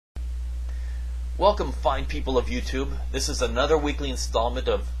Welcome, fine people of YouTube. This is another weekly installment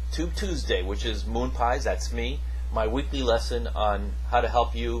of Tube Tuesday, which is Moonpies, that's me, my weekly lesson on how to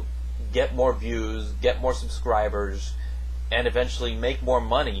help you get more views, get more subscribers, and eventually make more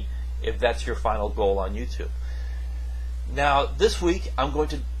money if that's your final goal on YouTube. Now, this week I'm going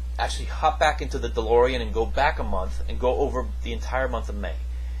to actually hop back into the DeLorean and go back a month and go over the entire month of May.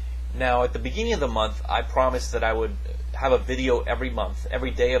 Now, at the beginning of the month, I promised that I would have a video every month,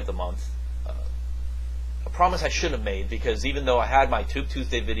 every day of the month. A promise I should have made, because even though I had my Tube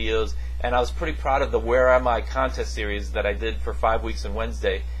Tuesday videos and I was pretty proud of the Where Am I contest series that I did for 5 weeks on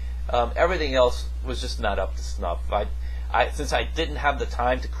Wednesday, everything else was just not up to snuff. Since I didn't have the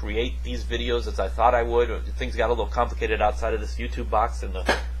time to create these videos as I thought I would, things got a little complicated outside of this YouTube box in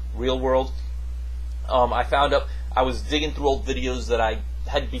the real world. I found out I was digging through old videos that I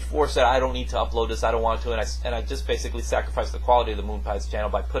had before said I don't need to upload this, I don't want to, and I just basically sacrificed the quality of the Moonpies channel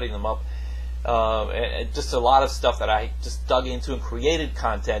by putting them up. And just a lot of stuff that I just dug into and created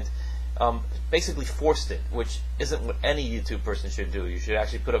content, basically forced it, which isn't what any YouTube person should do. You should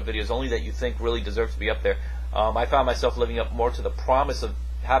actually put up videos only that you think really deserve to be up there. I found myself living up more to the promise of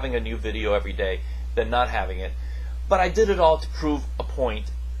having a new video every day than not having it. But I did it all to prove a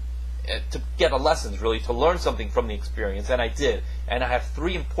point, to get lessons, really, to learn something from the experience, and I did. And I have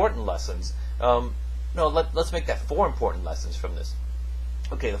 3 important lessons. No, let's make that 4 important lessons from this.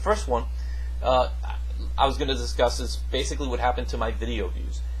 Okay, the first one I was going to discuss is basically what happened to my video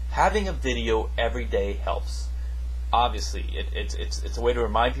views. Having a video every day helps. Obviously, it's a way to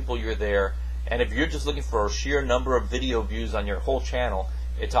remind people you're there, and if you're just looking for a sheer number of video views on your whole channel,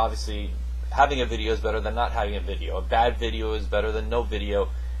 it's obviously having a video is better than not having a video. A bad video is better than no video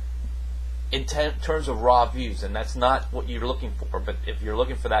in terms of raw views, and that's not what you're looking for. But if you're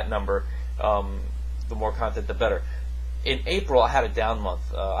looking for that number, the more content, the better. In April, I had a down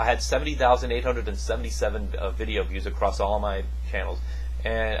month. I had 70,877 video views across all my channels,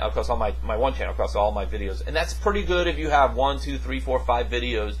 and across all my one channel, across all my videos. And that's pretty good if you have 1, 2, 3, 4, 5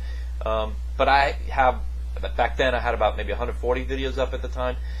 videos. But back then I had about maybe 140 videos up at the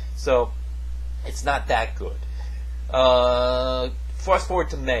time, so it's not that good. Fast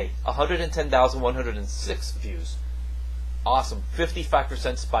forward to May, 110,106 views. Awesome,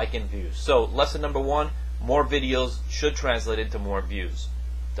 55% spike in views. So lesson number 1. More videos should translate into more views.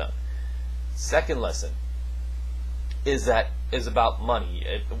 Done. Second lesson is about money.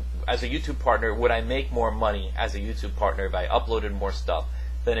 As a YouTube partner, would I make more money as a YouTube partner if I uploaded more stuff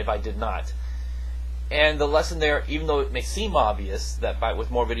than if I did not? And the lesson there, even though it may seem obvious that with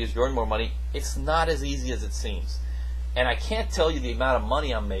more videos you earn more money, it's not as easy as it seems. And I can't tell you the amount of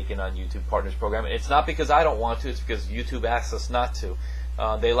money I'm making on YouTube Partners Program. It's not because I don't want to, it's because YouTube asks us not to.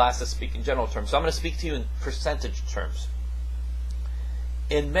 They allow us to speak in general terms. So I'm going to speak to you in percentage terms.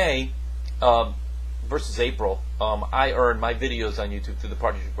 In May versus April, I earned, my videos on YouTube through the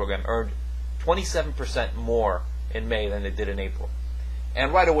partnership program earned 27% more in May than they did in April.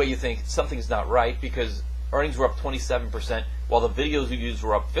 And right away you think something's not right, because earnings were up 27% while the videos we used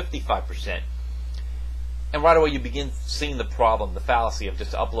were up 55%. And right away you begin seeing the problem, the fallacy of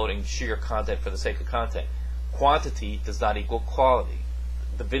just uploading sheer content for the sake of content. Quantity does not equal quality.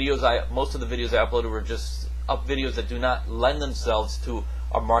 Most of the videos I uploaded were just videos that do not lend themselves to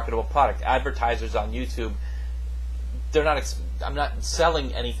a marketable product. Advertisers on YouTube, I'm not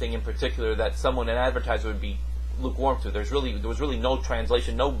selling anything in particular that an advertiser would be lukewarm to. There was really no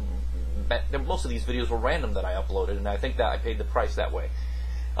translation. Most of these videos were random that I uploaded, and I think that I paid the price that way.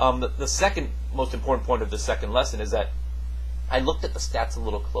 The second most important point of the second lesson is that I looked at the stats a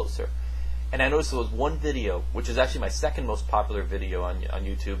little closer. And I noticed there was one video, which is actually my second most popular video on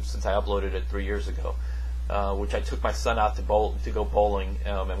YouTube since I uploaded it 3 years ago, which I took my son out to go bowling,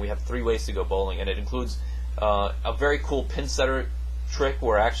 and we have 3 ways to go bowling, and it includes a very cool pin setter trick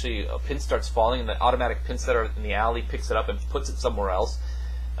where actually a pin starts falling, and the automatic pin setter in the alley picks it up and puts it somewhere else,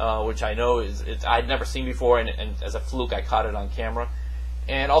 which I know I'd never seen before, and as a fluke I caught it on camera.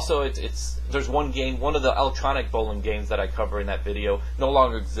 And also, there's one game, one of the electronic bowling games that I cover in that video no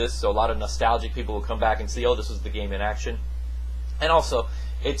longer exists, so a lot of nostalgic people will come back and see, oh, this was the game in action. And also,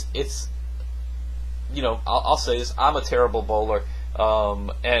 I'll say this, I'm a terrible bowler,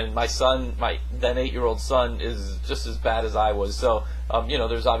 and my son, my then 8-year-old son, is just as bad as I was. So,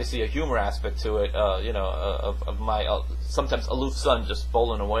 there's obviously a humor aspect to it, of my sometimes aloof son just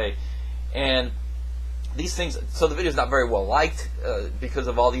bowling away. And these things, so the video is not very well liked because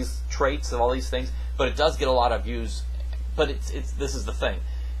of all these traits of all these things, but it does get a lot of views. But this is the thing.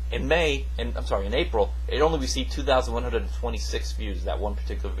 In April, it only received 2,126 views, that one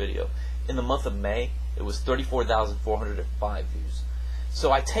particular video. In the month of May, it was 34,405 views.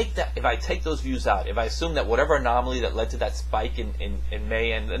 So I take that, if I take those views out, if I assume that whatever anomaly that led to that spike in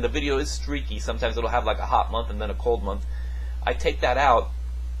May, and the video is streaky, sometimes it'll have like a hot month and then a cold month, I take that out,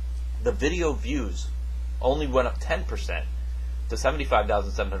 the video views only went up 10% to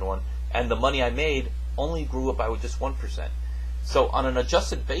 75,701, and the money I made only grew up by just 1%. So on an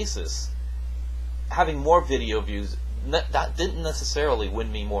adjusted basis, having more video views, that didn't necessarily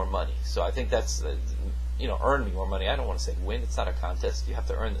win me more money. So I think that's, earn me more money. I don't want to say win. It's not a contest. You have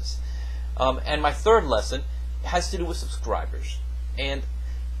to earn this. And my third lesson has to do with subscribers. And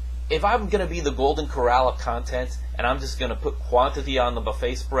if I'm going to be the golden corral of content, and I'm just going to put quantity on the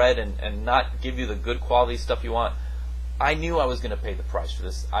buffet spread and not give you the good quality stuff you want, I knew I was going to pay the price for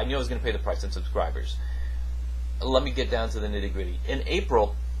this. I knew I was going to pay the price in subscribers. Let me get down to the nitty-gritty. In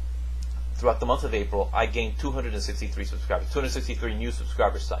April, throughout the month of April, I gained 263 subscribers. 263 new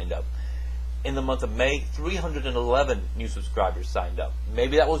subscribers signed up. In the month of May, 311 new subscribers signed up.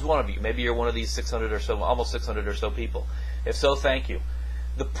 Maybe that was one of you. Maybe you're one of these 600 or so, almost 600 or so people. If so, thank you.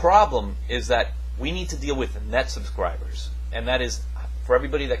 The problem is that we need to deal with net subscribers. And that is, for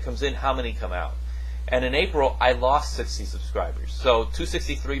everybody that comes in, how many come out? And in April, I lost 60 subscribers. So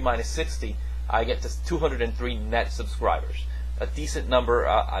 263 minus 60, I get to 203 net subscribers. A decent number.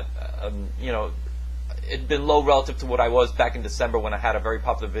 It'd been low relative to what I was back in December when I had a very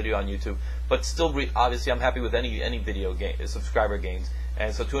popular video on YouTube. But still, obviously, I'm happy with any video subscriber gains.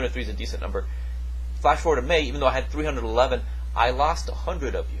 And so 203 is a decent number. Flash forward to May, even though I had 311, I lost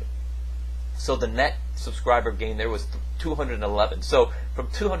 100 of you. So the net subscriber gain there was 211. So from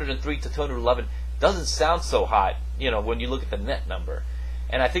 203 to 211 doesn't sound so hot, when you look at the net number.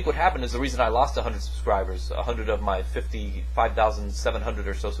 And I think what happened is the reason I lost 100 subscribers, 100 of my 55,700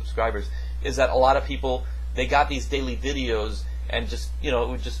 or so subscribers, is that a lot of people, they got these daily videos and just, it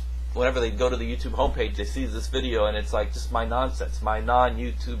would just, whenever they go to the YouTube homepage, they see this video and it's like just my nonsense, my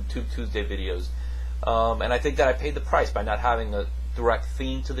non-YouTube Tube Tuesday videos. And I think that I paid the price by not having a direct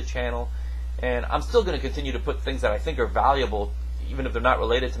theme to the channel. And I'm still going to continue to put things that I think are valuable, even if they're not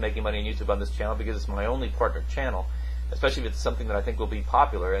related to making money on YouTube on this channel, because it's my only partner channel, especially if it's something that I think will be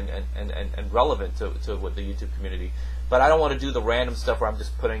popular and relevant to what the YouTube community. But I don't want to do the random stuff where I'm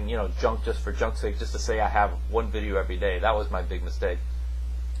just putting junk just for junk's sake, just to say I have one video every day. That was my big mistake.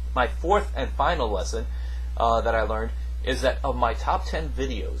 My fourth and final lesson that I learned is that of my top 10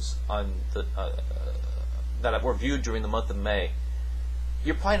 videos on that were viewed during the month of May,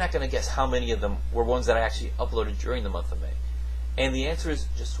 you're probably not going to guess how many of them were ones that I actually uploaded during the month of May. And the answer is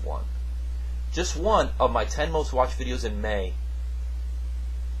just one. Just one of my 10 most watched videos in May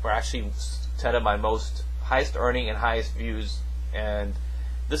were actually 10 of my highest earning and highest views. And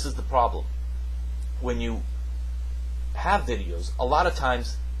this is the problem. When you have videos, a lot of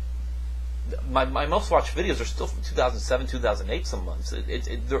times my most watched videos are still from 2007, 2008 some months.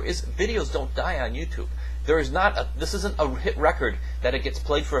 Videos don't die on YouTube. This isn't a hit record that it gets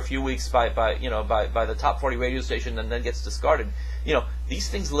played for a few weeks by the top 40 radio station and then gets discarded. These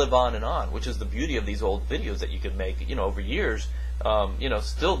things live on and on, which is the beauty of these old videos that you can make, over years,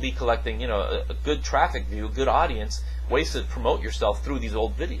 still be collecting, a good traffic view, good audience, ways to promote yourself through these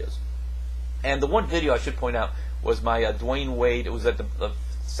old videos. And the one video I should point out was my Dwayne Wade. It was at the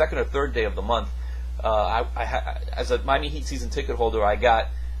second or third day of the month. As a Miami Heat season ticket holder, I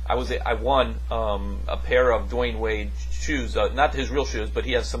won a pair of Dwayne Wade shoes, not his real shoes, but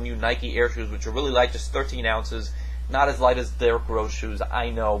he has some new Nike Air shoes, which are really light, just 13 ounces, not as light as Derrick Rose shoes, I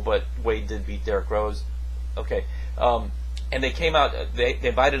know, but Wade did beat Derrick Rose. Okay, and they came out. They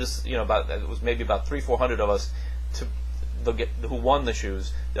invited us, it was maybe about 300-400 of us who won the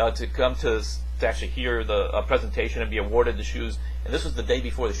shoes to come to actually hear the presentation and be awarded the shoes. And this was the day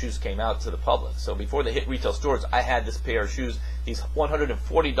before the shoes came out to the public. So before they hit retail stores, I had this pair of shoes, these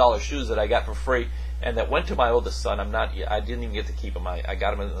 $140 shoes that I got for free, and that went to my oldest son. I didn't even get to keep them. I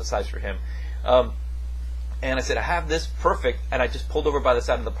got them in the size for him. And I said, I have this, perfect. And I just pulled over by the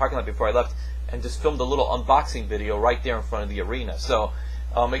side of the parking lot before I left and just filmed a little unboxing video right there in front of the arena. So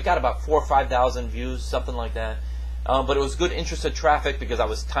it got about 4,000 or 5,000 views, something like that. But it was good interested traffic because I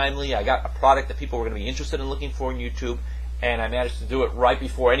was timely. I got a product that people were going to be interested in looking for on YouTube, and I managed to do it right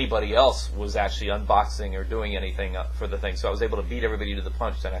before anybody else was actually unboxing or doing anything for the thing. So I was able to beat everybody to the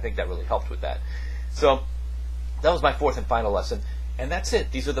punch, and I think that really helped with that. So that was my fourth and final lesson, and that's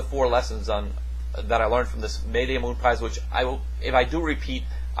it. These are the 4 lessons that I learned from this May Day Moonpies, which if I do repeat,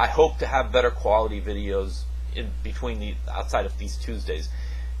 I hope to have better quality videos in between outside of these Tuesdays.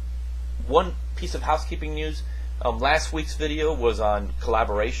 One piece of housekeeping news. Last week's video was on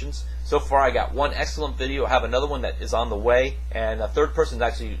collaborations. So far I got one excellent video. I have another one that is on the way, and a third person's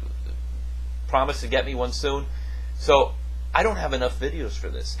actually promised to get me one soon. So I don't have enough videos for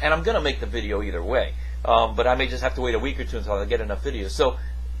this, and I'm going to make the video either way, but I may just have to wait a week or two until I get enough videos. So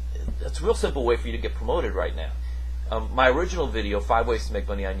it's a real simple way for you to get promoted right now. My original video, 5 Ways to Make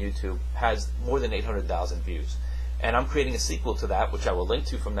Money on YouTube, has more than 800,000 views, and I'm creating a sequel to that, which I will link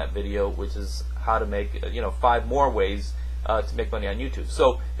to from that video, which is how to make 5 more ways to make money on YouTube.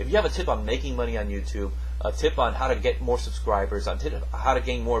 So if you have a tip on making money on YouTube, a tip on how to get more subscribers, on how to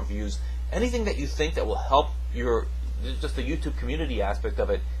gain more views, anything that you think that will help just the YouTube community aspect of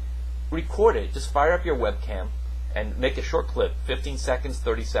it, record it. Just fire up your webcam and make a short clip, 15 seconds,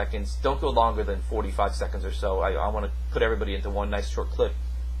 30 seconds. Don't go longer than 45 seconds or so. I want to put everybody into one nice short clip.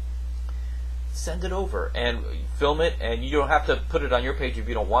 Send it over and film it, and you don't have to put it on your page if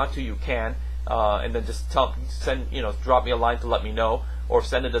you don't want to. You can, and then just drop me a line to let me know, or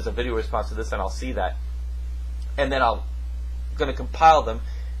send it as a video response to this, and I'll see that. And then I'm going to compile them,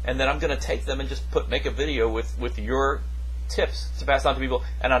 and then I'm going to take them and just make a video with your tips to pass on to people.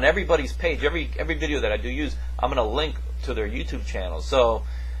 And on everybody's page, every video that I do use, I'm going to link to their YouTube channel. So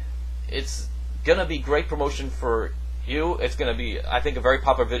it's going to be great promotion for you. It's going to be, I think, a very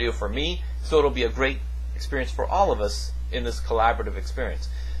popular video for me. So it'll be a great experience for all of us in this collaborative experience.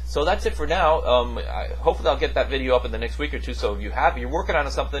 So that's it for now. Hopefully I'll get that video up in the next week or two. So if you're working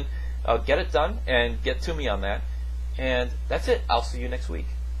on something, get it done and get to me on that. And that's it. I'll see you next week.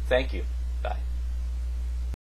 Thank you.